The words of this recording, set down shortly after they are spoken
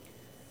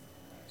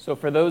So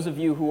for those of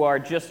you who are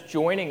just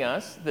joining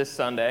us this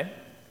Sunday,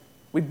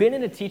 we've been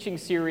in a teaching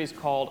series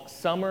called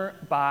Summer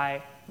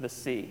by the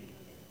Sea.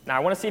 Now I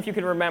want to see if you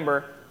can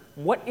remember,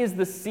 what is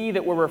the sea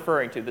that we're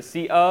referring to? The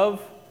Sea of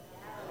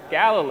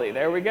Galilee.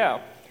 There we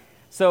go.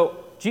 So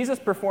Jesus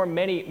performed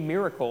many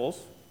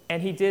miracles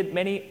and he did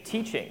many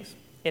teachings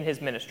in his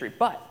ministry,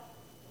 but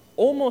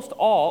almost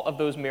all of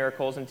those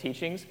miracles and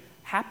teachings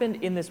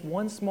happened in this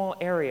one small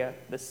area,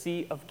 the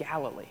Sea of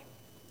Galilee.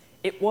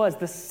 It was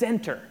the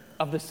center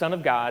of the Son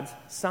of God's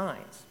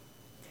signs.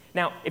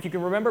 Now, if you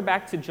can remember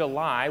back to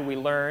July, we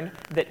learned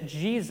that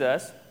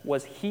Jesus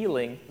was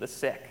healing the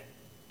sick.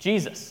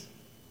 Jesus,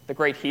 the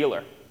great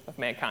healer of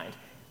mankind.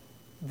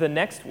 The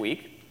next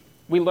week,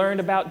 we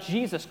learned about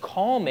Jesus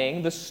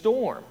calming the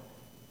storm,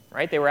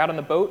 right? They were out on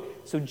the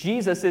boat, so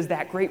Jesus is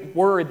that great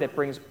word that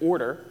brings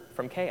order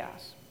from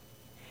chaos.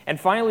 And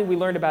finally, we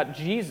learned about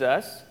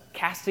Jesus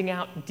casting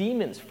out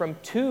demons from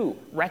two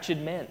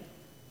wretched men.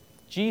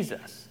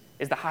 Jesus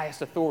is the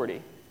highest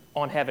authority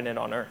on heaven and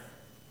on earth.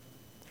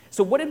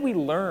 So what did we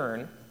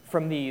learn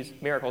from these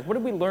miracles? What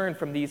did we learn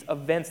from these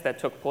events that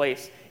took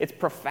place? It's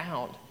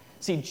profound.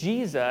 See,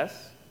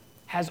 Jesus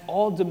has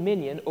all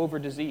dominion over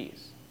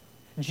disease.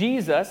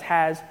 Jesus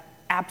has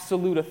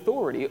absolute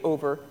authority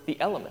over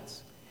the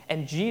elements.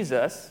 And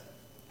Jesus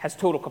has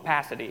total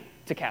capacity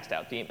to cast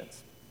out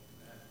demons.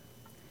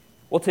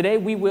 Well, today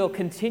we will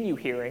continue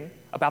hearing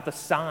about the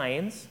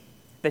signs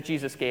that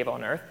Jesus gave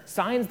on earth,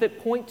 signs that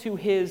point to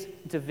his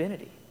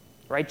divinity.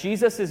 Right?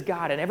 Jesus is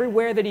God, and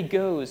everywhere that he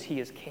goes, he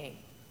is king.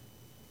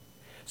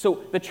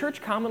 So the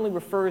church commonly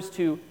refers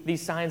to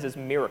these signs as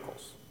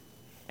miracles.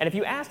 And if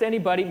you asked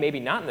anybody, maybe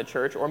not in the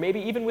church, or maybe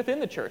even within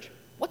the church,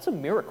 what's a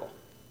miracle?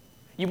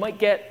 You might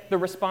get the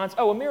response,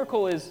 oh, a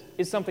miracle is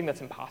something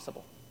that's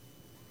impossible.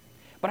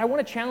 But I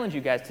want to challenge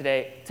you guys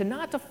today to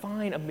not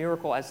define a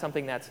miracle as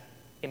something that's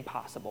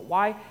impossible.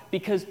 Why?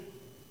 Because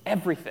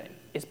everything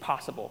is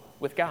possible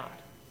with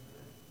God.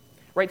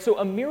 Right? So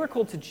a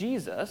miracle to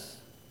Jesus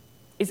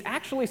is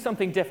actually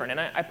something different. And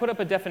I put up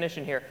a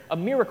definition here. A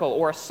miracle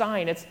or a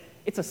sign,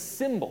 it's a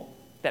symbol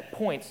that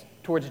points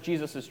towards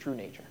Jesus' true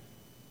nature.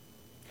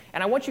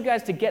 And I want you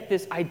guys to get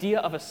this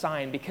idea of a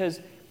sign because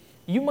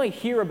you might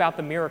hear about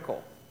the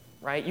miracle,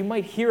 right? You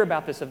might hear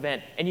about this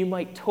event, and you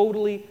might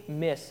totally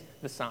miss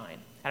the sign.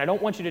 And I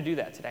don't want you to do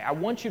that today. I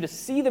want you to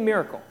see the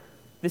miracle.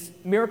 This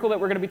miracle that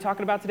we're going to be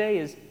talking about today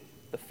is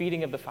the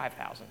feeding of the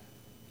 5,000.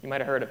 You might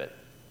have heard of it.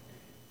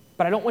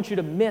 But I don't want you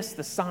to miss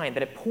the sign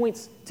that it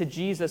points to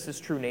Jesus'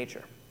 true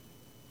nature.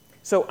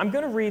 So I'm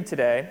going to read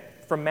today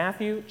from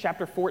Matthew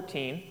chapter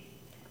 14,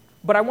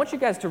 but I want you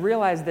guys to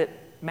realize that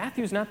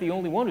Matthew's not the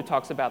only one who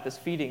talks about this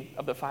feeding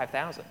of the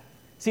 5,000.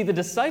 See, the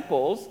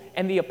disciples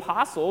and the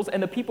apostles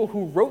and the people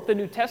who wrote the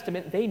New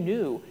Testament, they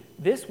knew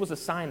this was a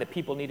sign that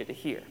people needed to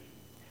hear.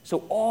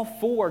 So all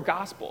four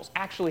Gospels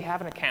actually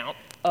have an account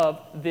of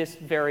this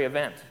very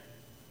event.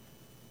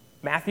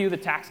 Matthew, the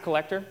tax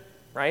collector,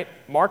 right?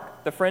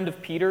 Mark, the friend of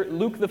Peter,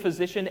 Luke, the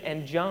physician,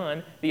 and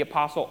John, the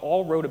apostle,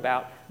 all wrote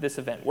about this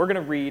event. We're going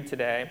to read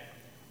today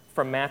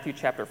from Matthew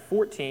chapter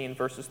 14,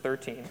 verses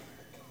 13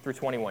 through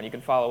 21. You can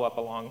follow up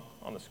along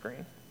on the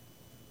screen.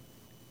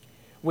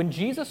 When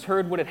Jesus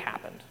heard what had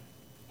happened,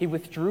 he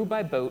withdrew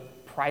by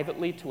boat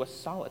privately to a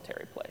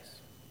solitary place.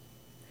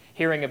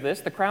 Hearing of this,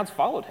 the crowds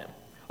followed him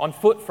on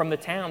foot from the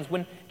towns.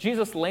 When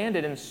Jesus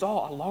landed and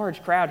saw a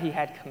large crowd, he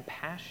had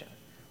compassion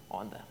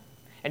on them,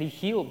 and he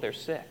healed their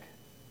sick.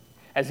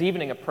 As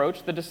evening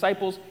approached, the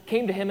disciples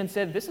came to him and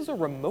said, "This is a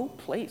remote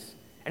place,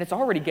 and it's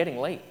already getting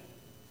late.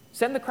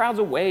 Send the crowds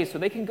away so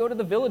they can go to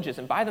the villages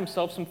and buy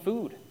themselves some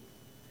food."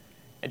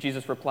 And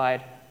Jesus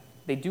replied,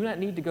 "They do not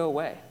need to go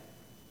away.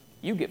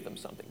 You give them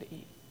something to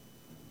eat."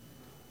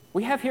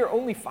 "We have here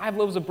only 5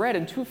 loaves of bread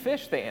and 2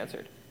 fish," they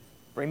answered.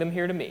 "Bring them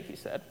here to me," he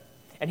said.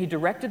 And he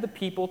directed the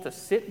people to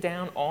sit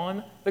down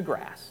on the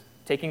grass.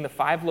 Taking the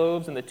 5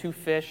 loaves and the 2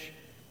 fish,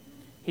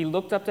 he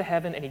looked up to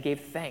heaven and he gave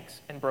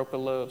thanks and broke the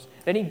loaves.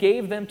 Then he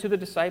gave them to the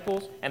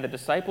disciples, and the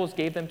disciples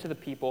gave them to the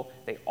people.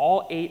 They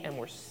all ate and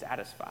were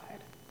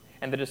satisfied.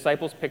 And the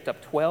disciples picked up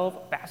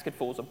 12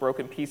 basketfuls of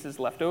broken pieces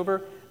left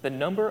over. The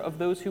number of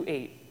those who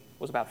ate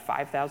was about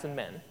 5,000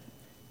 men,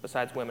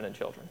 besides women and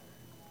children.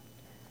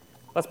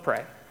 Let's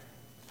pray.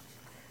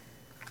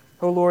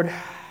 Oh Lord,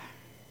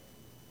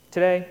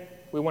 today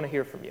we want to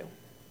hear from you.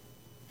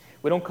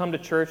 We don't come to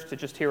church to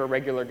just hear a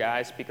regular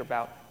guy speak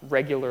about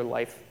regular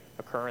life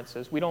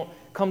occurrences. We don't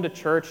come to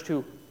church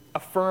to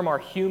affirm our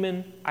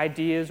human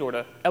ideas or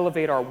to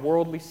elevate our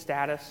worldly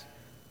status.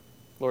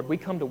 Lord, we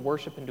come to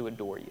worship and to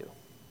adore you.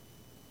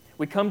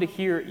 We come to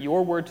hear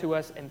your word to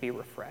us and be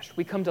refreshed.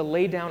 We come to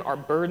lay down our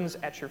burdens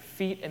at your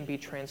feet and be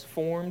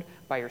transformed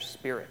by your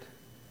Spirit.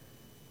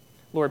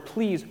 Lord,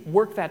 please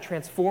work that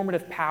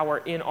transformative power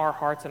in our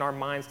hearts and our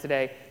minds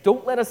today.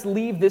 Don't let us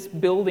leave this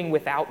building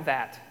without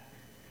that.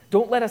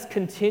 Don't let us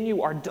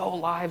continue our dull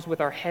lives with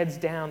our heads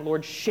down.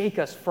 Lord, shake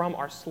us from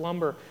our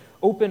slumber.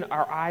 Open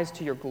our eyes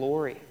to your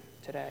glory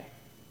today.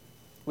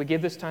 We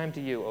give this time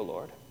to you, O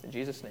Lord. In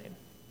Jesus' name,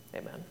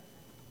 amen.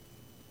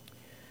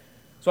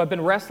 So I've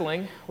been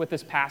wrestling with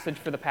this passage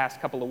for the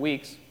past couple of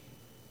weeks.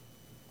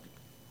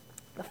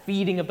 The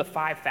feeding of the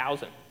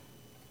 5,000.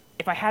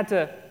 If I had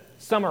to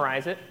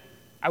summarize it,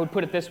 I would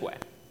put it this way.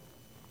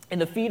 In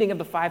the feeding of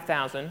the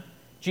 5,000,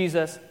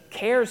 Jesus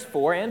cares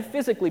for and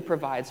physically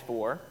provides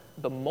for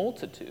the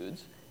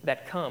multitudes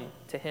that come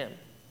to him,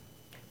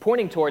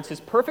 pointing towards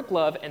his perfect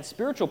love and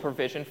spiritual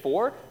provision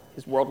for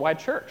his worldwide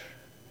church,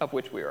 of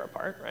which we are a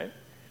part, right?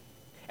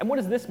 And what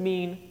does this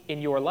mean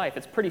in your life?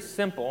 It's pretty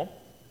simple.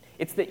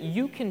 It's that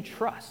you can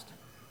trust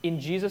in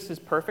Jesus'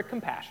 perfect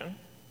compassion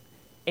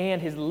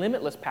and his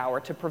limitless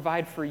power to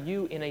provide for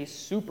you in a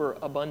super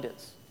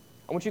abundance.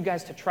 I want you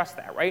guys to trust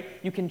that, right?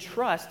 You can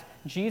trust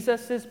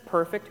Jesus'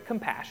 perfect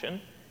compassion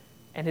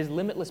and his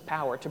limitless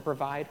power to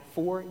provide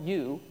for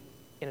you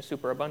in a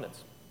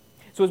superabundance.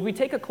 So as we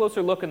take a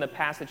closer look in the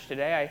passage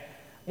today, I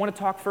want to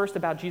talk first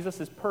about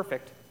Jesus'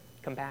 perfect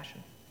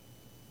compassion.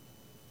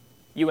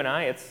 You and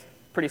I, it's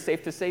pretty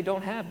safe to say,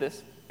 don't have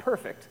this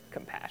perfect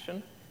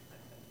compassion.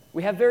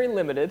 We have very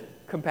limited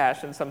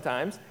compassion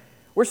sometimes.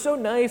 We're so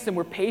nice and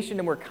we're patient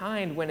and we're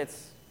kind when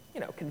it's,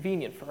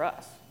 convenient for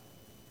us.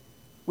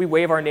 We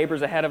wave our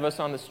neighbors ahead of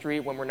us on the street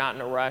when we're not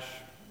in a rush.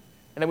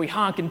 And then we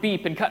honk and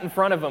beep and cut in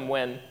front of them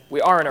when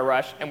we are in a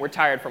rush and we're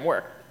tired from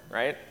work,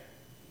 right?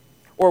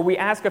 Or we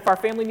ask if our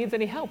family needs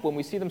any help when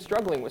we see them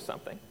struggling with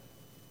something,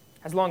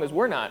 as long as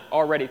we're not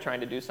already trying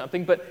to do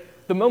something. But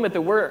the moment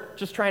that we're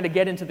just trying to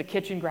get into the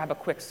kitchen, grab a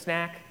quick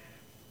snack,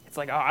 it's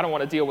like, oh, I don't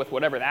want to deal with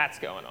whatever that's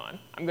going on.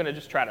 I'm going to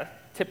just try to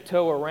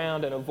tiptoe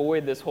around and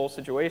avoid this whole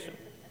situation.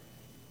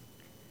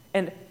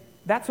 And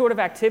that sort of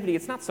activity,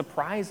 it's not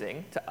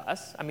surprising to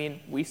us. I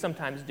mean, we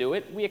sometimes do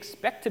it. We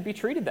expect to be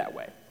treated that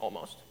way,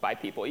 almost, by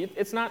people.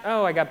 It's not,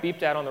 oh, I got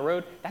beeped at on the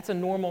road. That's a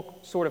normal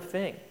sort of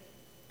thing.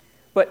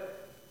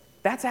 But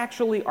that's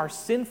actually our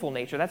sinful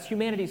nature. That's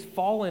humanity's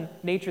fallen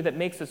nature that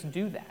makes us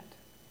do that.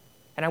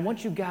 And I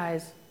want you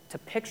guys to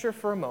picture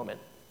for a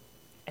moment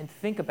and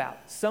think about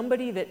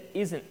somebody that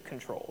isn't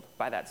controlled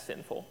by that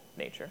sinful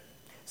nature.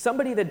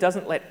 Somebody that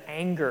doesn't let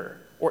anger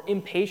or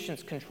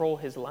impatience control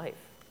his life.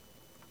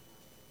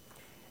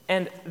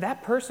 And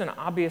that person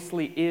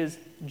obviously is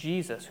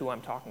Jesus, who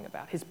I'm talking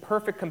about. His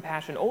perfect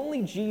compassion.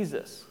 Only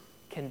Jesus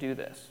can do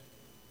this.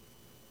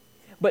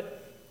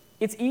 But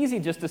it's easy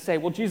just to say,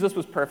 well, Jesus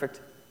was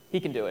perfect. He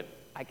can do it.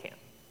 I can't.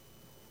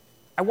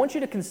 I want you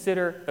to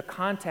consider the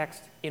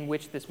context in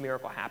which this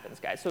miracle happens,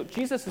 guys. So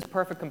Jesus'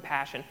 perfect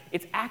compassion,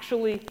 it's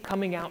actually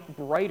coming out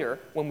brighter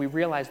when we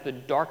realize the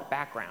dark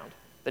background,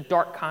 the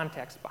dark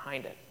context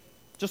behind it.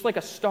 Just like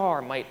a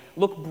star might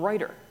look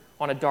brighter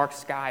on a dark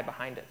sky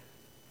behind it.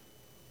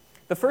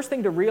 The first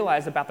thing to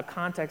realize about the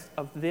context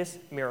of this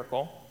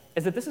miracle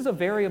is that this is a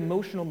very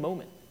emotional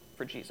moment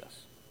for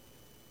Jesus.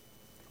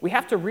 We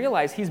have to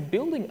realize he's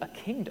building a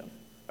kingdom,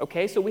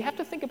 okay? So we have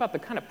to think about the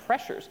kind of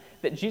pressures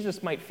that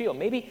Jesus might feel.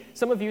 Maybe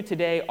some of you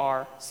today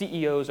are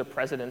CEOs or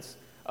presidents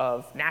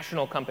of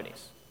national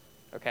companies,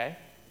 okay?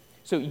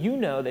 So you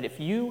know that if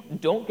you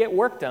don't get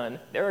work done,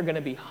 there are going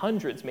to be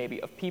hundreds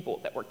maybe of people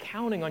that were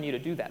counting on you to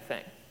do that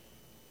thing.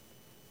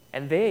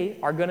 And they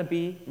are going to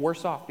be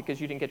worse off because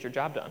you didn't get your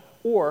job done,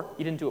 or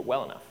you didn't do it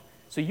well enough.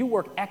 So you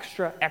work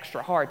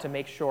extra hard to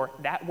make sure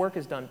that work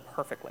is done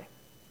perfectly.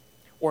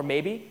 Or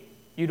maybe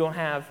you don't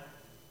have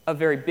a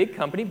very big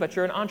company, but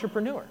you're an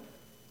entrepreneur.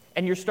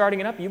 And you're starting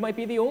it up. You might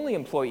be the only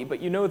employee,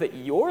 but you know that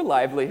your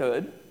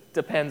livelihood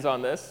depends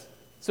on this.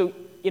 So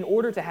in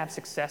order to have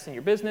success in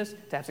your business,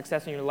 to have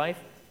success in your life,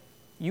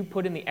 you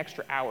put in the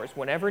extra hours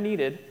whenever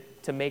needed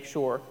to make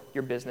sure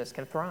your business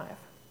can thrive.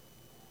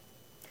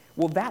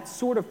 Well, that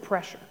sort of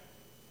pressure,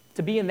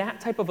 to be in that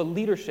type of a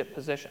leadership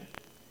position,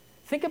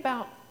 think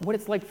about what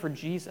it's like for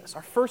Jesus.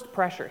 Our first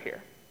pressure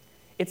here,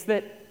 it's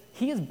that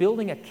he is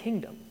building a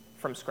kingdom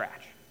from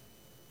scratch.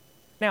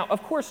 Now,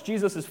 of course,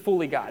 Jesus is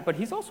fully God, but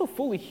he's also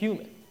fully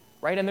human,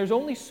 right? And there's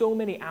only so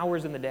many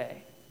hours in the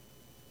day.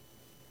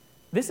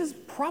 This is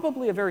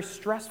probably a very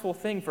stressful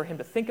thing for him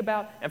to think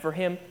about and for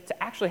him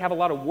to actually have a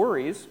lot of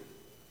worries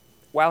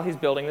while he's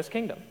building this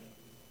kingdom.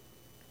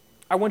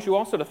 I want you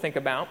also to think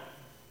about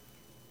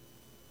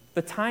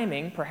the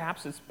timing.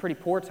 Perhaps it's pretty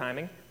poor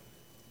timing.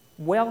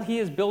 While he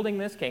is building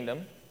this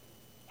kingdom,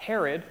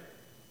 Herod,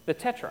 the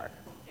Tetrarch,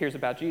 hears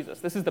about Jesus.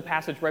 This is the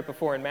passage right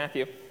before in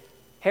Matthew.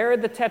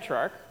 Herod the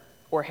Tetrarch,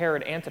 or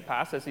Herod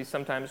Antipas, as he's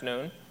sometimes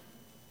known,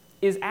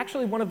 is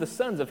actually one of the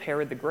sons of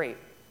Herod the Great.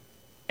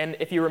 And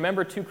if you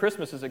remember 2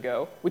 Christmases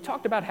ago, we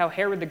talked about how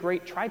Herod the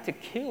Great tried to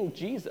kill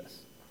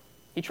Jesus.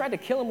 He tried to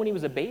kill him when he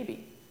was a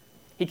baby.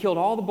 He killed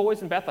all the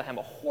boys in Bethlehem,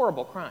 a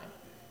horrible crime,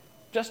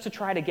 just to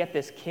try to get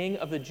this king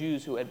of the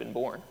Jews who had been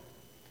born.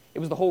 It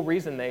was the whole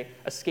reason they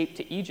escaped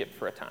to Egypt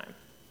for a time.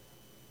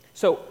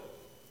 So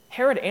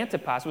Herod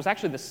Antipas was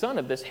actually the son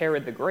of this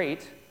Herod the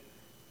Great,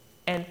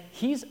 and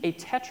he's a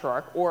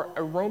tetrarch, or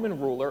a Roman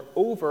ruler,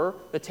 over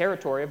the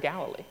territory of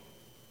Galilee.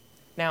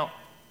 Now,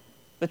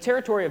 the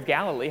territory of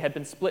Galilee had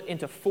been split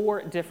into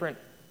 4 different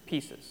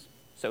pieces.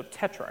 So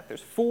tetrarch,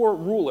 there's 4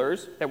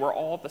 rulers that were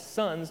all the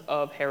sons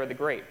of Herod the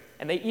Great,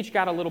 and they each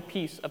got a little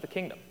piece of the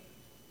kingdom.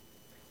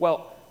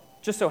 Well,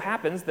 just so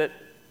happens that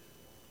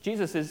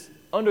Jesus is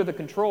under the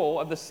control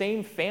of the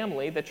same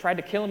family that tried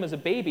to kill him as a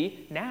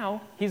baby.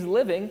 Now he's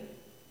living,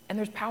 and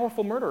there's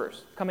powerful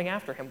murderers coming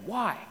after him.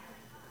 Why?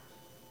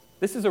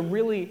 This is a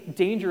really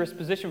dangerous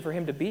position for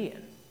him to be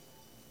in.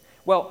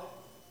 Well,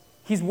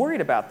 he's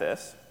worried about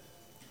this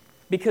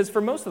because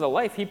for most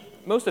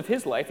of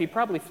his life, he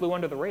probably flew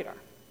under the radar.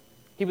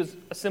 He was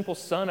a simple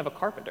son of a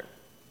carpenter.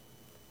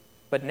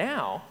 But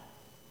now,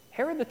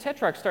 Herod the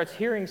Tetrarch starts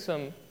hearing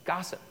some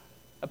gossip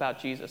about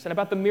Jesus and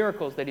about the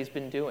miracles that he's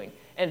been doing.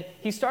 And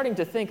he's starting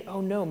to think,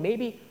 oh no,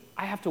 maybe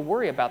I have to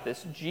worry about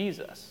this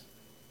Jesus.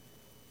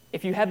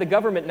 If you had the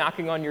government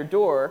knocking on your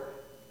door,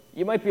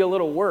 you might be a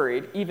little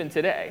worried even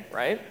today,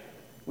 right?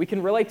 We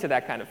can relate to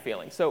that kind of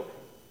feeling. So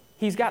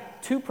he's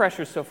got two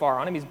pressures so far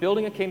on him. He's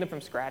building a kingdom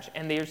from scratch,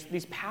 and there's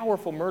these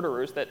powerful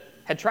murderers that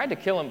had tried to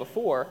kill him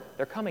before.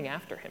 They're coming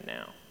after him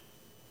now.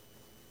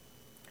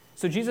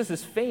 So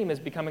Jesus' fame is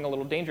becoming a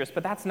little dangerous,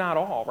 but that's not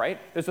all, right?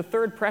 There's a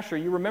third pressure.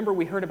 You remember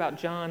we heard about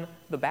John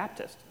the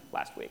Baptist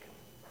last week.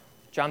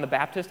 John the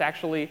Baptist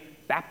actually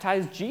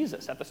baptized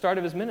Jesus at the start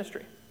of his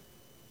ministry.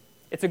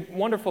 It's a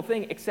wonderful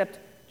thing, except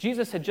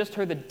Jesus had just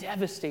heard the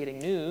devastating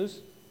news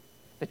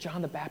that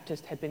John the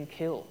Baptist had been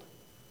killed.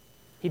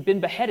 He'd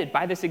been beheaded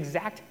by this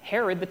exact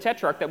Herod the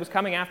Tetrarch that was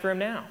coming after him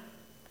now.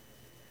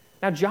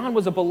 Now, John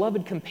was a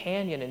beloved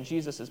companion in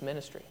Jesus'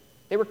 ministry.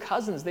 They were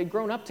cousins. They'd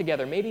grown up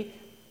together. Maybe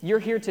you're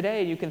here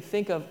today and you can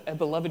think of a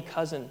beloved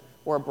cousin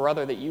or a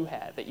brother that you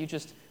had, that you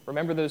just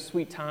remember those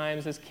sweet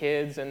times as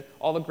kids and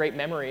all the great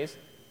memories.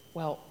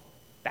 Well,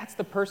 that's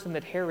the person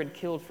that Herod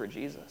killed for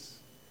Jesus.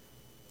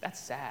 That's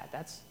sad.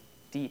 That's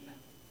deep.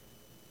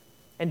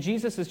 And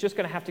Jesus is just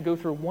going to have to go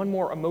through one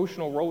more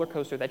emotional roller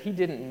coaster that he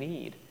didn't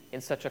need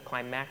in such a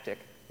climactic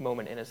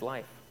moment in his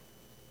life.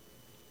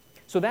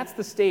 So that's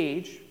the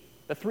stage,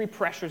 the three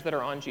pressures that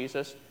are on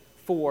Jesus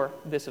for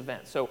this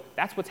event. So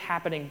that's what's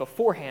happening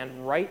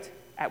beforehand, right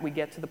at we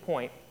get to the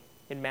point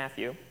in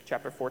Matthew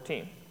chapter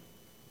 14.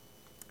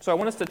 So I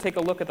want us to take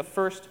a look at the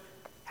first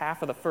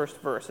half of the first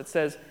verse. It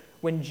says,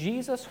 "When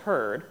Jesus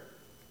heard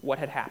what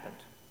had happened,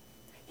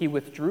 he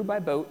withdrew by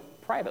boat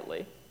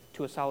privately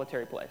to a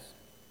solitary place."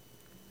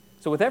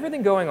 So with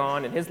everything going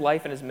on in his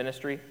life and his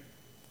ministry,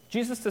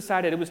 Jesus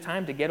decided it was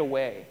time to get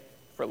away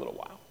for a little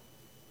while.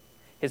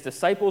 His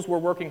disciples were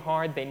working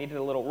hard. They needed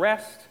a little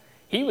rest.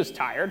 He was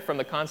tired from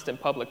the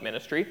constant public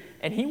ministry,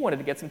 and he wanted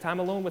to get some time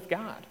alone with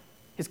God.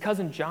 His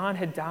cousin John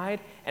had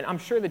died, and I'm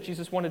sure that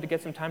Jesus wanted to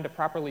get some time to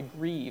properly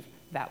grieve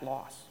that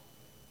loss.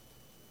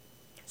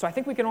 So I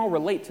think we can all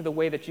relate to the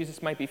way that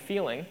Jesus might be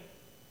feeling.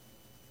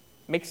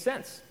 Makes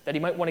sense that he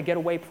might want to get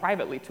away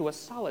privately to a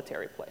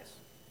solitary place.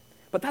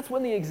 But that's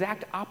when the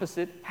exact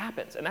opposite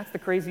happens, and that's the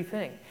crazy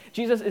thing.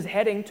 Jesus is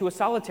heading to a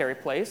solitary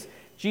place.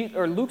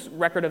 Luke's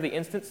record of the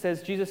instance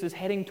says Jesus is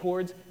heading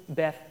towards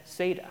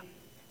Bethsaida.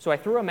 So I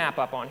threw a map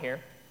up on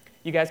here.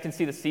 You guys can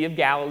see the Sea of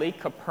Galilee,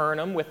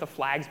 Capernaum with the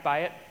flags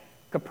by it.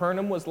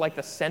 Capernaum was like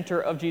the center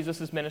of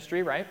Jesus'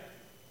 ministry, right?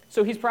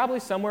 So he's probably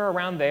somewhere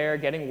around there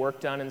getting work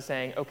done and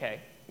saying, okay,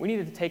 we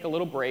needed to take a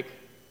little break,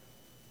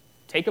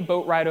 take a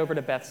boat ride over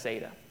to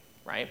Bethsaida,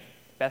 right?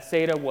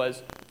 Bethsaida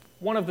was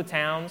one of the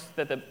towns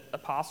that the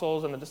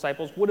apostles and the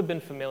disciples would have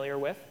been familiar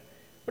with,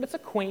 but it's a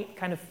quaint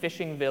kind of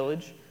fishing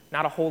village.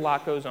 Not a whole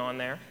lot goes on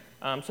there.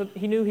 So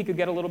he knew he could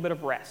get a little bit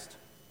of rest.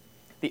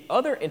 The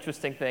other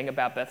interesting thing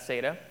about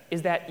Bethsaida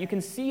is that you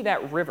can see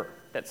that river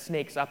that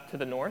snakes up to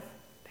the north.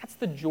 That's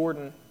the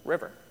Jordan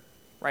River,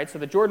 right? So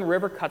the Jordan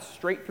River cuts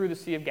straight through the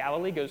Sea of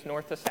Galilee, goes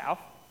north to south.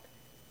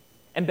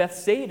 And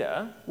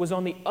Bethsaida was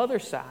on the other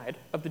side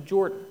of the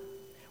Jordan.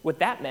 What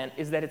that meant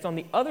is that it's on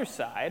the other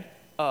side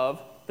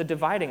of the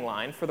dividing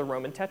line for the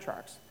Roman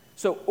tetrarchs.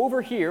 So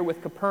over here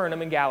with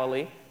Capernaum and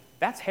Galilee,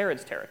 that's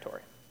Herod's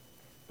territory.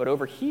 But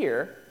over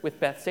here with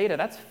Bethsaida,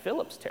 that's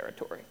Philip's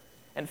territory.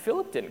 And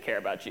Philip didn't care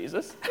about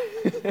Jesus.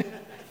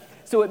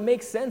 So it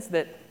makes sense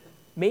that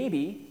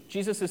maybe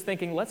Jesus is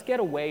thinking, let's get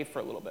away for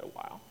a little bit of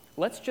while.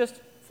 Let's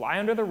just fly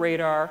under the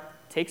radar,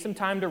 take some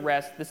time to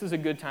rest. This is a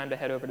good time to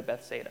head over to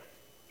Bethsaida.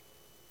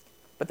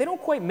 But they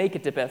don't quite make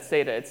it to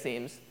Bethsaida, it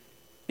seems,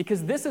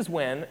 because this is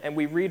when, and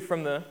we read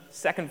from the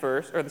second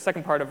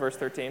part of verse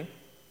 13,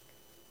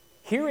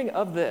 hearing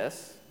of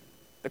this,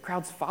 the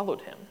crowds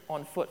followed him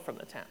on foot from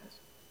the towns.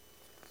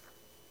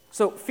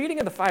 So feeding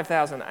of the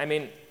 5,000,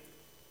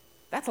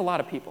 that's a lot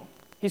of people.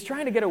 He's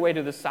trying to get away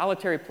to this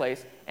solitary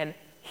place, and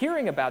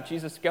hearing about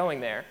Jesus going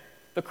there,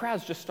 the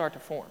crowds just start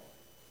to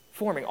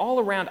forming all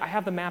around. I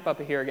have the map up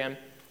here again.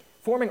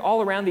 Forming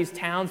all around these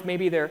towns.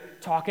 Maybe they're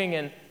talking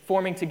and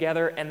forming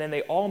together, and then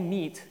they all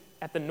meet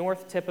at the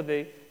north tip of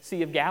the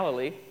Sea of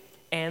Galilee,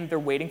 and they're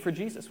waiting for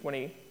Jesus when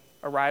he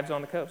arrives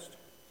on the coast.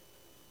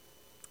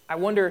 I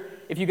wonder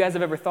if you guys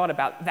have ever thought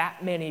about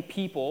that many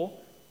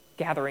people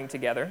gathering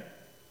together.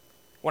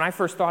 When I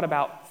first thought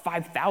about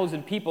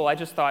 5,000 people, I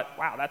just thought,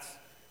 wow,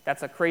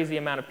 that's a crazy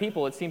amount of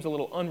people. It seems a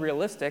little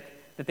unrealistic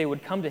that they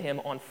would come to him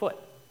on foot.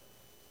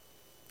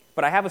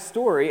 But I have a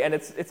story, and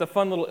it's a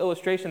fun little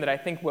illustration that I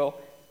think will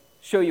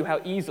show you how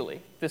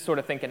easily this sort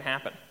of thing can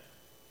happen.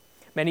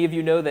 Many of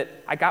you know that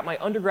I got my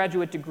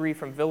undergraduate degree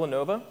from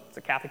Villanova. It's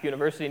a Catholic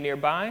university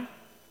nearby,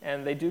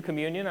 and they do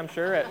communion, I'm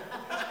sure,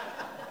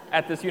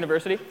 at this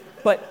university.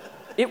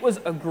 But it was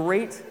a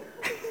great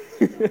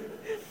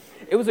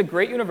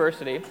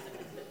university,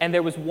 and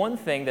there was one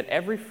thing that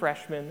every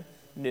freshman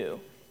knew.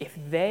 If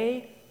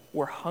they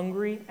were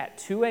hungry at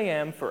 2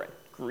 a.m. for a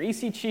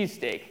greasy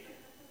cheesesteak,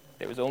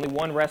 there was only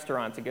one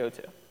restaurant to go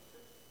to.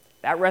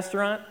 That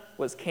restaurant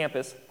was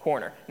Campus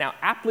Corner. Now,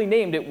 aptly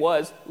named, it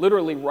was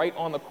literally right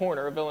on the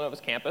corner of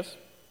Villanova's campus.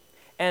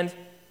 And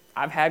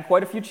I've had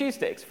quite a few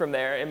cheesesteaks from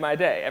there in my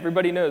day.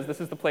 Everybody knows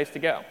this is the place to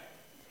go.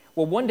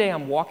 Well, one day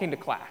I'm walking to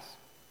class,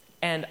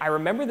 and I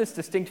remember this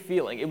distinct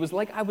feeling. It was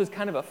like I was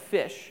kind of a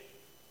fish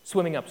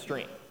swimming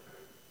upstream.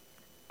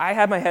 I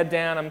had my head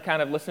down, I'm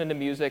kind of listening to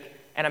music,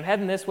 and I'm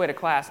heading this way to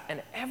class,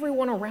 and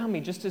everyone around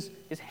me just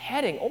is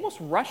heading, almost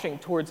rushing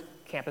towards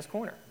Campus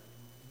Corner.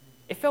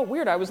 It felt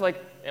weird. I was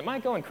like, am I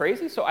going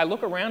crazy? So I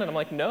look around and I'm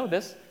like, no,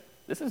 this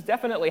is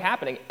definitely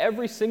happening.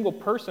 Every single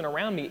person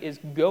around me is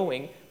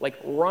going, like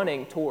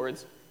running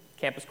towards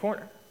Campus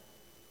Corner.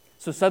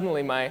 So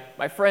suddenly my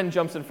friend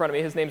jumps in front of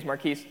me. His name's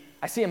Marquise.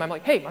 I see him. I'm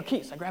like, hey,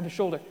 Marquise. I grab his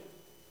shoulder.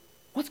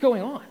 What's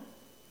going on?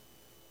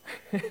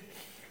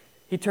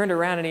 He turned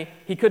around and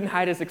he couldn't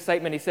hide his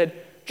excitement. He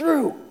said,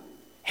 Drew,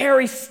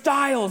 Harry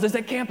Styles is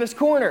at Campus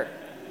Corner.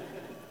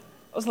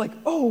 I was like,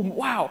 oh,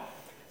 wow.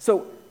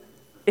 So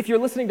if you're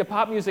listening to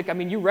pop music, I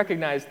mean, you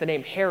recognize the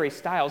name Harry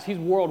Styles. He's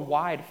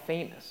worldwide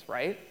famous,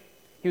 right?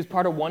 He was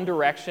part of One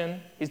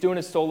Direction. He's doing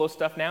his solo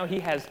stuff now.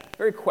 He has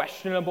very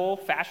questionable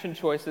fashion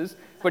choices,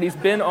 but he's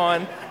been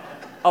on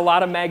a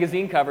lot of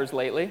magazine covers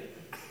lately.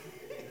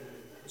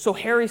 So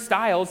Harry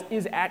Styles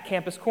is at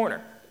Campus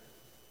Corner.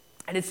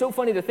 And it's so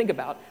funny to think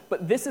about,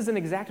 but this is an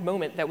exact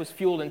moment that was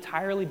fueled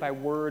entirely by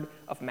word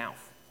of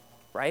mouth,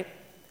 right?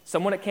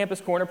 Someone at Campus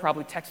Corner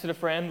probably texted a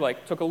friend,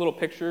 like took a little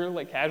picture,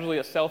 like casually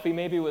a selfie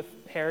maybe with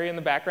Harry in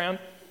the background.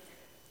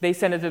 They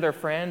sent it to their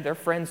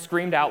friend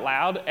screamed out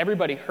loud,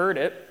 everybody heard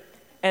it.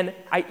 And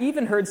I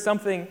even heard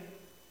something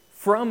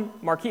from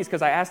Marquise,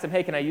 because I asked him,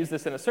 hey, can I use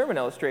this in a sermon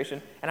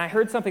illustration? And I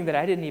heard something that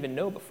I didn't even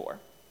know before.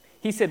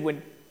 He said,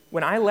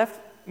 when I left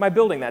my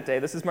building that day,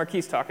 this is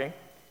Marquise talking,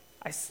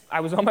 I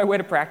was on my way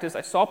to practice,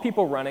 I saw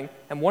people running,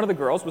 and one of the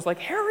girls was like,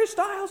 Harry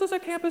Styles is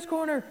at Campus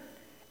Corner.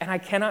 And I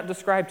cannot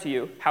describe to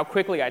you how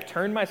quickly I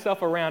turned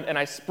myself around and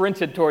I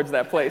sprinted towards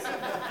that place.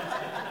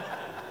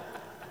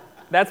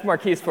 That's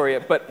Marquise for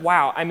you. But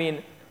wow, I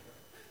mean,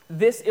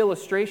 this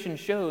illustration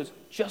shows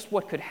just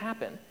what could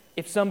happen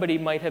if somebody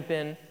might have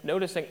been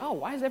noticing, oh,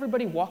 why is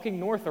everybody walking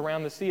north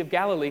around the Sea of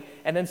Galilee?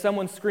 And then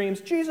someone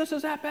screams, Jesus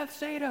is at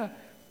Bethsaida.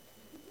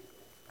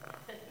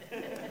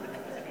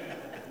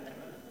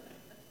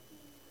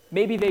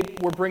 Maybe they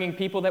were bringing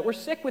people that were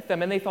sick with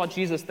them, and they thought,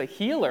 Jesus, the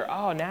healer.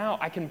 Oh, now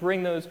I can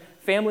bring those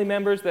family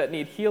members that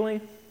need healing.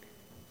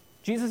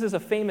 Jesus is a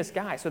famous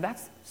guy, so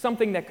that's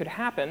something that could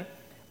happen.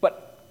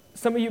 But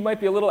some of you might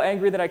be a little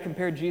angry that I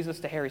compared Jesus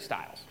to Harry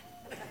Styles.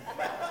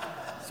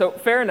 So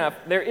fair enough,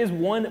 there is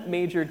one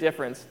major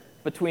difference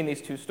between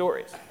these two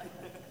stories.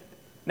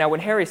 Now,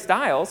 when Harry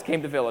Styles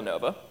came to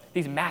Villanova,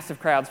 these massive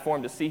crowds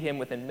formed to see him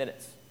within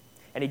minutes.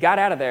 And he got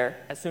out of there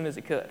as soon as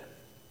he could.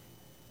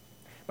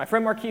 My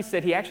friend Marquise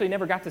said he actually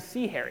never got to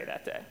see Harry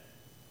that day.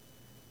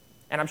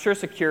 And I'm sure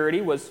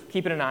security was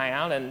keeping an eye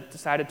out and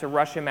decided to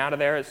rush him out of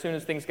there as soon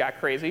as things got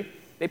crazy.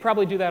 They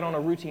probably do that on a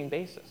routine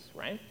basis,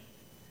 right?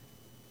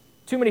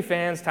 Too many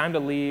fans, time to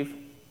leave.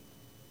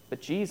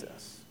 But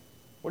Jesus,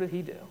 what did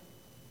he do?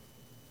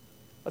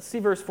 Let's see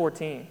verse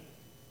 14.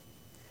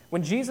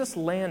 When Jesus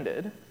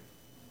landed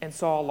and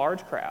saw a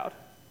large crowd,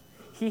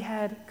 he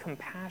had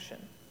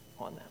compassion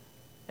on them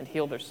and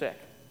healed their sick.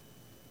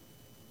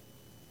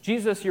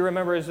 Jesus, you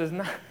remember,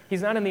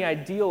 he's not in the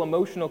ideal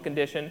emotional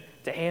condition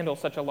to handle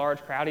such a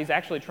large crowd. He's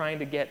actually trying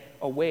to get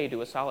away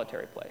to a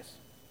solitary place.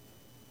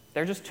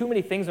 There are just too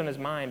many things on his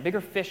mind, bigger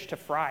fish to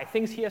fry,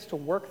 things he has to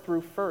work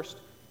through first.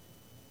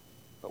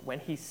 But when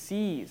he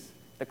sees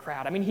the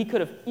crowd, I mean, he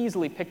could have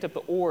easily picked up the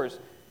oars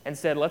and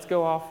said, let's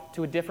go off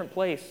to a different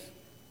place.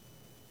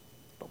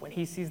 But when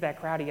he sees that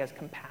crowd, he has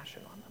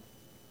compassion on them.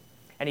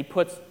 And he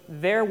puts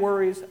their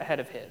worries ahead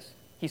of his.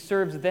 He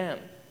serves them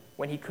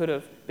when he could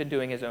have been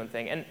doing his own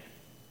thing. And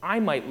I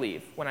might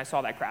leave when I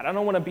saw that crowd. I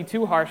don't want to be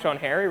too harsh on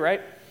Harry,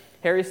 right?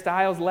 Harry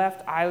Styles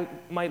left, I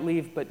might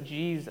leave, but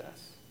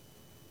Jesus,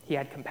 he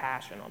had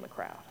compassion on the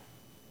crowd.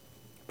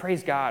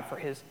 Praise God for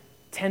his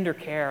tender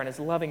care and his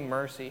loving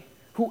mercy.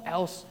 Who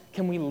else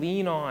can we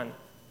lean on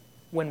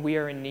when we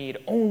are in need?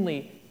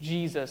 Only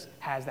Jesus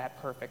has that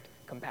perfect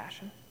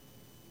compassion.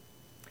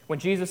 When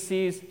Jesus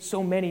sees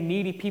so many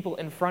needy people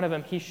in front of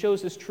him, he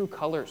shows his true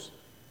colors.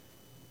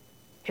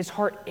 His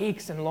heart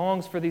aches and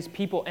longs for these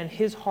people, and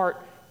his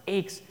heart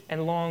aches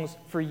and longs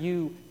for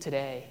you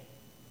today.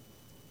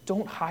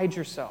 Don't hide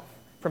yourself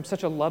from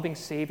such a loving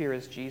Savior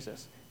as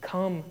Jesus.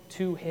 Come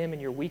to him in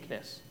your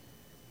weakness.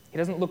 He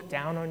doesn't look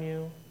down on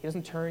you. He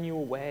doesn't turn you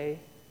away.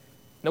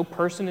 No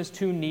person is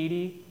too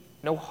needy.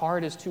 No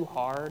heart is too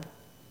hard.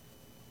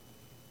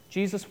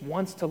 Jesus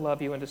wants to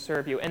love you and to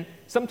serve you. And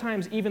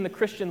sometimes even the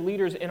Christian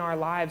leaders in our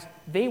lives,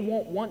 they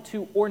won't want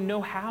to or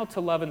know how to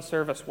love and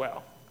serve us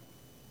well.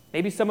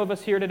 Maybe some of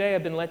us here today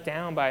have been let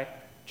down by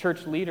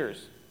church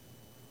leaders.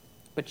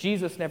 But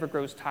Jesus never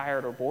grows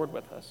tired or bored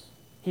with us.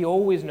 He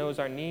always knows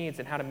our needs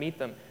and how to meet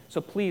them.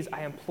 So please,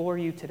 I implore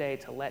you today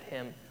to let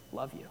him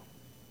love you.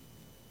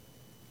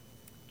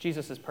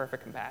 Jesus is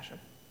perfect compassion.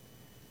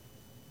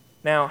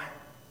 Now,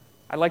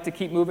 I'd like to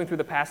keep moving through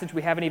the passage.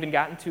 We haven't even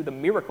gotten to the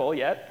miracle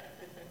yet.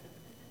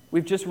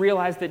 We've just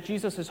realized that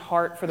Jesus'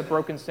 heart for the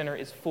broken sinner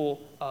is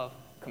full of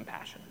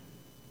compassion.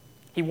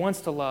 He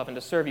wants to love and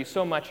to serve you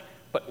so much,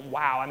 but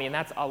wow, I mean,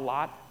 that's a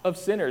lot of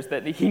sinners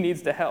that he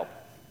needs to help.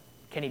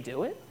 Can he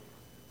do it?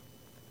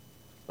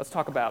 Let's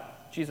talk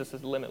about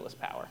Jesus' limitless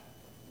power.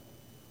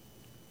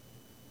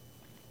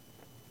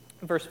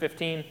 Verse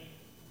 15,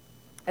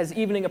 as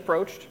evening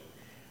approached,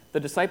 the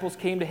disciples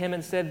came to him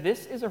and said,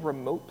 "This is a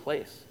remote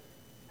place,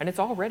 and it's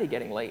already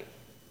getting late.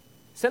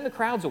 Send the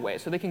crowds away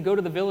so they can go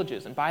to the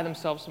villages and buy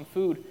themselves some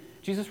food."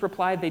 Jesus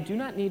replied, "They do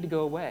not need to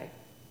go away.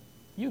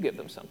 You give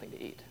them something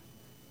to eat."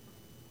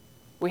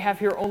 "We have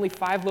here only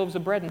 5 loaves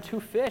of bread and 2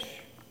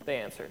 fish," they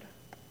answered.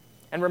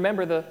 And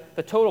remember,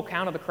 the total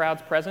count of the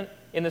crowds present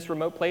in this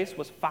remote place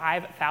was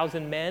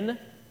 5,000 men,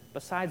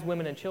 besides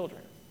women and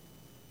children.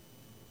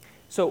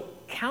 So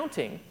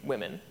counting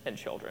women and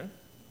children,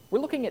 we're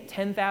looking at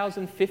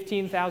 10,000,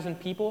 15,000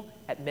 people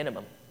at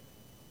minimum.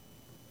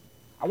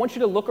 I want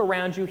you to look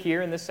around you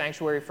here in this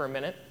sanctuary for a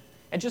minute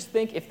and just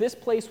think, if this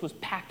place was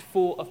packed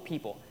full of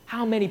people,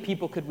 how many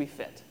people could we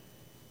fit?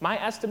 My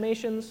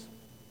estimations,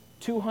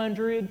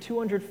 200,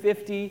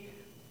 250,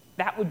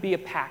 that would be a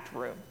packed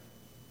room.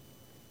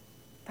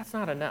 That's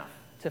not enough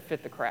to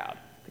fit the crowd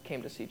that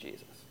came to see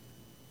Jesus.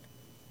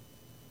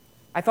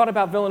 I thought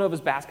about Villanova's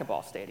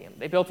basketball stadium.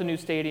 They built a new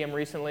stadium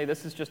recently.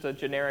 This is just a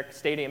generic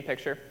stadium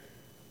picture.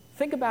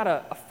 Think about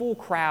a full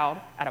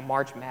crowd at a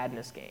March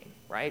Madness game,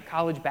 right?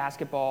 College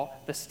basketball,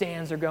 the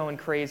stands are going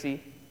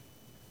crazy.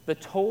 The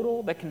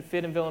total that can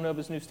fit in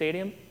Villanova's new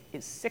stadium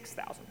is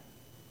 6,000.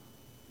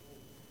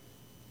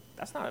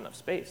 That's not enough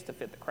space to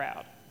fit the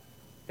crowd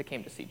that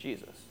came to see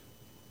Jesus.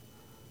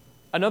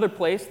 Another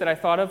place that I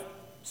thought of,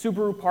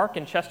 Subaru Park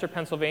in Chester,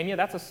 Pennsylvania,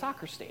 that's a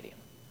soccer stadium.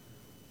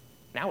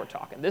 Now we're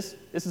talking. This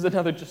is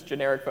another just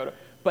generic photo.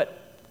 But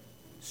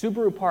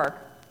Subaru Park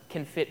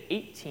can fit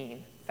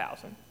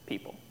 18,000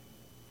 people.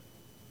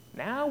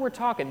 Now we're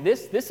talking.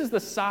 This is the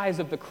size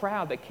of the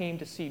crowd that came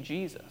to see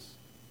Jesus.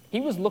 He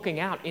was looking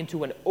out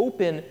into an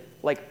open,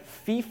 like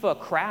FIFA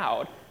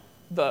crowd.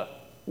 The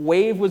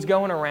wave was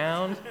going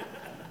around.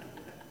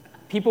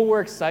 People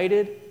were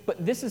excited.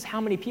 But this is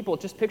how many people.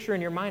 Just picture in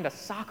your mind a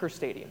soccer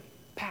stadium,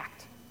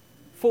 packed,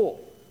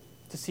 full,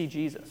 to see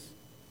Jesus.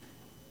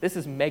 This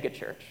is mega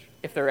church,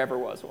 if there ever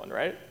was one,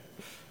 right?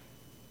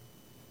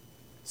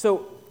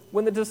 So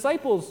when the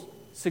disciples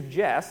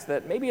suggest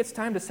that maybe it's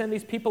time to send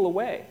these people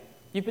away,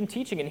 you've been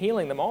teaching and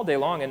healing them all day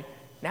long, and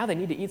now they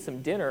need to eat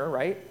some dinner,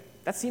 right?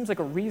 That seems like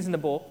a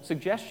reasonable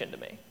suggestion to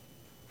me.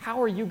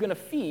 How are you going to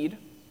feed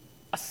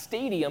a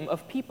stadium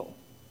of people?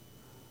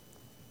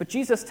 But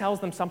Jesus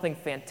tells them something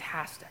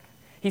fantastic.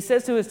 He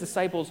says to his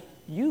disciples,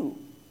 "You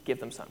give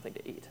them something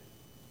to eat."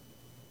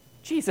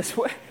 Jesus,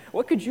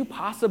 what could you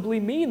possibly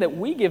mean that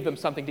we give them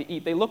something to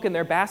eat? They look in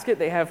their basket,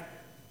 they have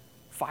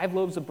 5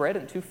 loaves of bread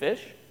and 2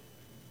 fish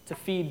to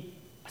feed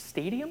a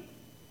stadium?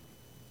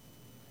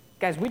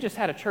 Guys, we just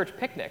had a church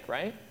picnic,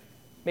 right?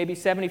 Maybe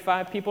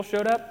 75 people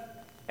showed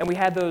up, and we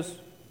had those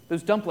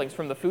dumplings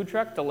from the food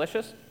truck,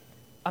 delicious.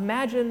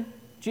 Imagine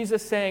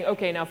Jesus saying,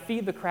 "Okay, now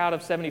feed the crowd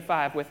of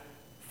 75 with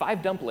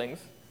 5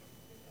 dumplings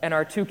and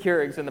our 2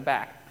 Keurigs in the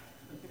back."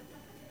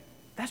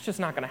 That's just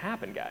not going to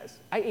happen, guys.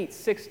 I ate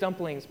 6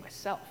 dumplings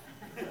myself,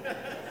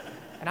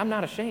 and I'm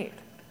not ashamed.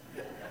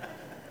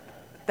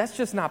 That's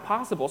just not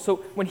possible. So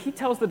when he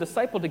tells the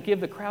disciple to give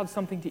the crowd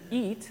something to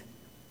eat,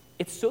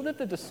 it's so that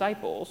the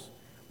disciples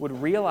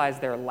would realize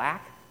their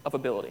lack of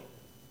ability.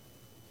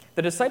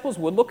 The disciples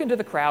would look into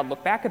the crowd,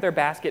 look back at their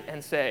basket,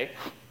 and say,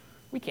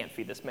 "We can't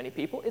feed this many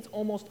people. It's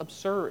almost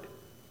absurd."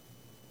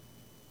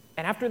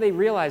 And after they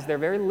realize their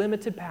very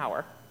limited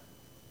power,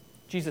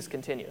 Jesus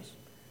continues.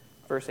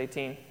 Verse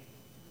 18,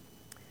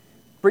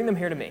 "Bring them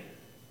here to me,"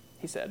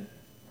 he said.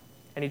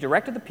 And he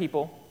directed the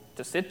people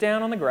to sit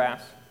down on the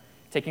grass,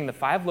 taking the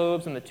 5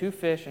 loaves and the 2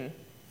 fish, and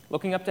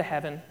looking up to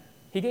heaven,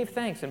 he gave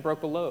thanks and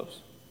broke the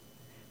loaves.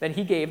 Then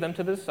he gave them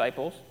to the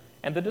disciples,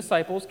 and the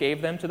disciples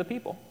gave them to the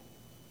people.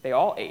 They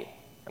all ate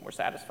and were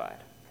satisfied.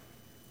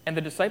 And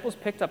the disciples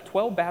picked up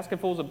 12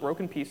 basketfuls of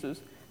broken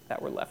pieces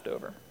that were left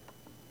over.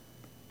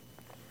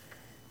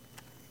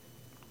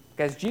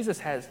 Guys, Jesus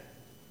has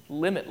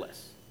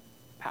limitless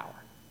power.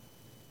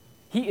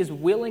 He is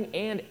willing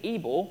and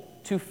able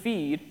to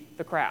feed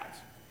the crowds.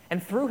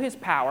 And through his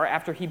power,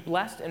 after he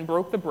blessed and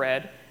broke the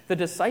bread, the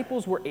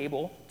disciples were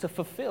able to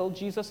fulfill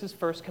Jesus'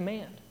 first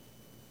command.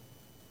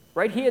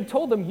 Right? He had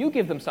told them, "You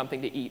give them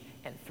something to eat."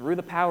 And through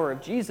the power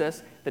of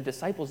Jesus, the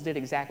disciples did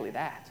exactly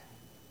that.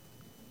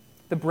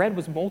 The bread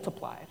was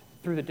multiplied,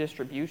 through the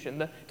distribution.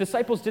 The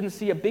disciples didn't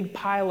see a big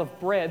pile of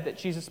bread that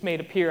Jesus made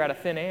appear out of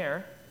thin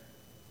air.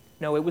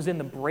 No, it was in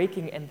the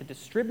breaking and the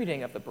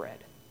distributing of the bread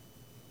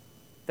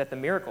that the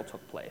miracle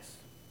took place.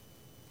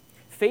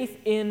 Faith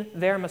in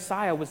their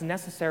Messiah was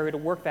necessary to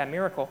work that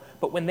miracle,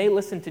 but when they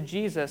listened to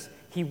Jesus,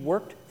 he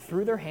worked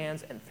through their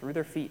hands and through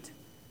their feet.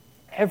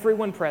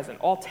 Everyone present,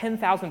 all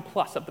 10,000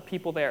 plus of the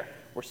people there,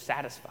 were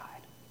satisfied.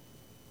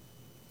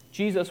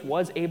 Jesus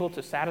was able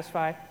to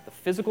satisfy the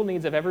physical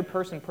needs of every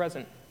person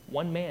present,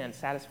 one man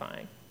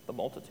satisfying the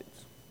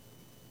multitudes.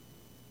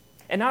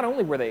 And not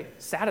only were they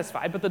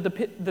satisfied, but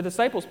the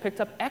disciples picked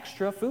up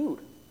extra food.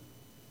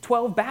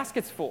 12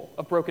 baskets full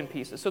of broken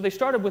pieces. So they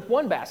started with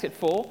one basket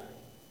full.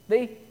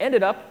 They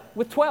ended up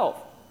with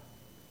 12.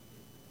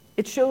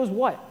 It shows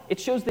what? It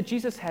shows that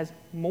Jesus has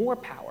more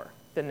power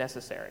than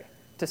necessary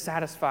to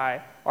satisfy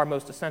our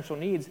most essential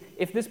needs.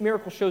 If this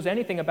miracle shows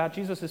anything about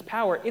Jesus'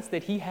 power, it's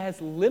that he has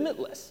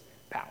limitless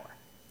power.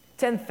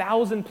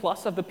 10,000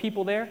 plus of the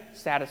people there,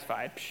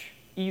 satisfied.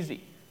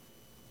 Easy.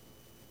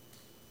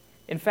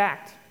 In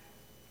fact,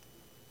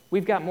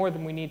 we've got more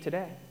than we need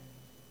today.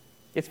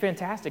 It's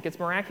fantastic. It's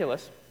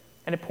miraculous.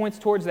 And it points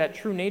towards that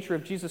true nature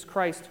of Jesus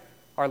Christ,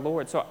 our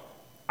Lord. So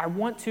I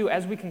want to,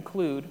 as we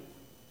conclude,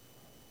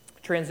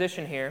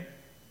 transition here.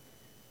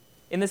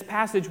 In this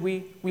passage,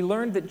 we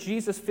learned that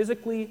Jesus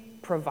physically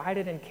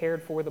provided and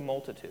cared for the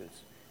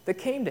multitudes that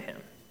came to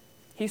him.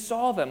 He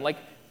saw them like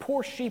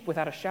poor sheep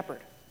without a shepherd.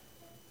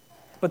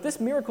 But this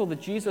miracle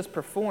that Jesus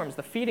performs,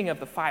 the feeding of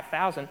the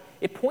 5,000,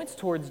 it points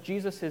towards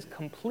Jesus'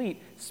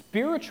 complete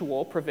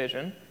spiritual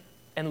provision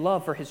and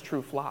love for his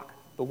true flock,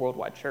 the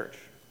worldwide church.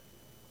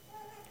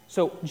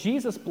 So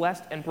Jesus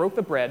blessed and broke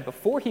the bread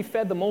before he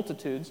fed the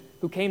multitudes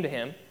who came to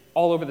him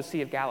all over the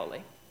Sea of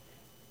Galilee.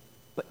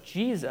 But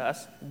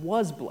Jesus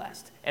was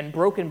blessed and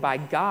broken by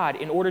God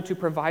in order to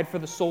provide for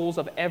the souls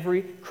of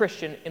every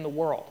Christian in the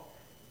world.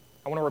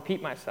 I want to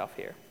repeat myself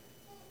here.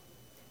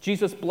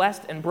 Jesus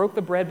blessed and broke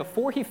the bread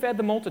before he fed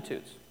the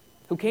multitudes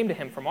who came to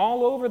him from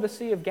all over the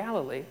Sea of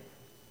Galilee.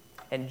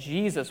 And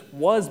Jesus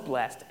was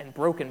blessed and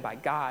broken by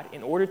God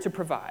in order to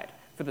provide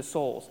for the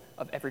souls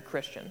of every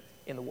Christian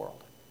in the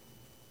world.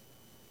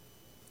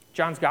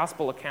 John's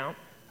gospel account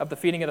of the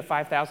feeding of the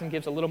 5,000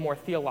 gives a little more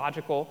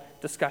theological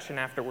discussion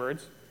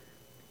afterwards.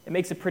 It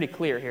makes it pretty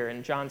clear here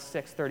in John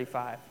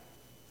 6:35.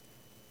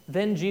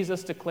 Then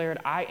Jesus declared,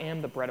 "I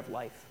am the bread of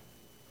life.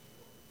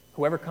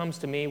 Whoever comes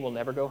to me will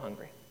never go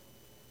hungry,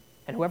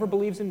 and whoever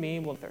believes in me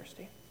will be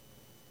thirsty."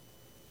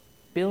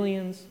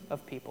 Billions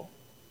of people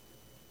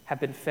have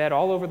been fed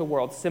all over the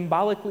world,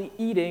 symbolically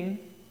eating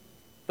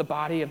the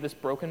body of this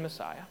broken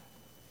Messiah.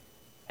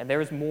 And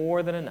there is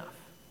more than enough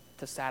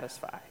to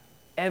satisfy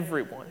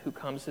everyone who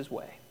comes his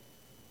way.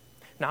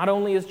 Not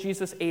only is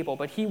Jesus able,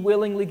 but he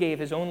willingly gave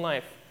his own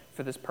life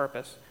for this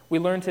purpose. We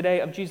learn today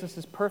of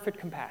Jesus' perfect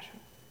compassion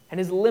and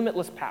his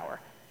limitless power.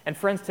 And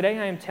friends, today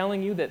I am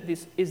telling you that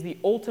this is the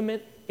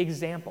ultimate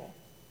example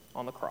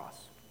on the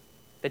cross.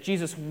 That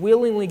Jesus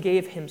willingly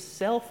gave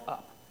himself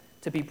up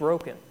to be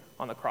broken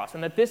on the cross.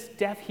 And that this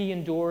death he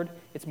endured,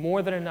 it's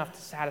more than enough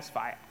to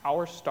satisfy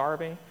our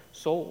starving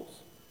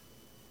souls.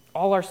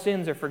 All our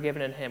sins are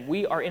forgiven in him.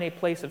 We are in a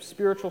place of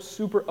spiritual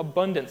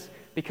superabundance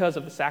because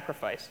of the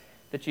sacrifice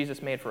that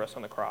Jesus made for us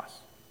on the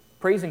cross.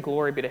 Praise and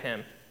glory be to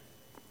him.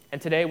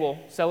 And today we'll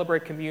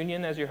celebrate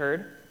communion, as you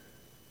heard.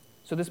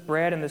 So this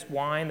bread and this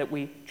wine that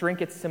we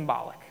drink, it's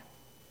symbolic.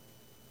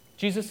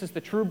 Jesus is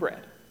the true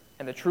bread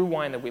and the true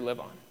wine that we live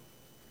on.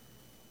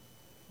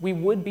 We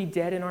would be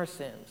dead in our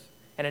sins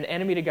and an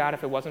enemy to God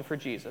if it wasn't for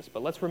Jesus.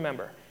 But let's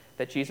remember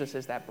that Jesus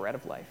is that bread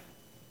of life.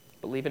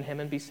 Believe in him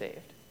and be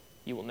saved.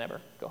 You will never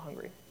go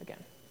hungry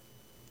again.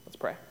 Let's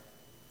pray.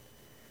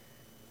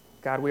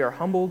 God, we are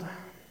humbled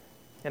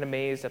and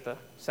amazed at the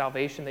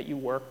salvation that you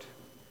worked.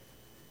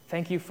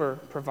 Thank you for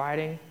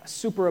providing a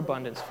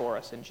superabundance for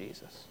us in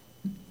Jesus.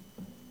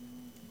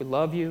 We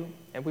love you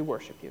and we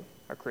worship you,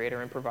 our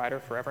Creator and Provider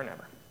forever and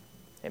ever.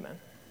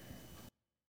 Amen.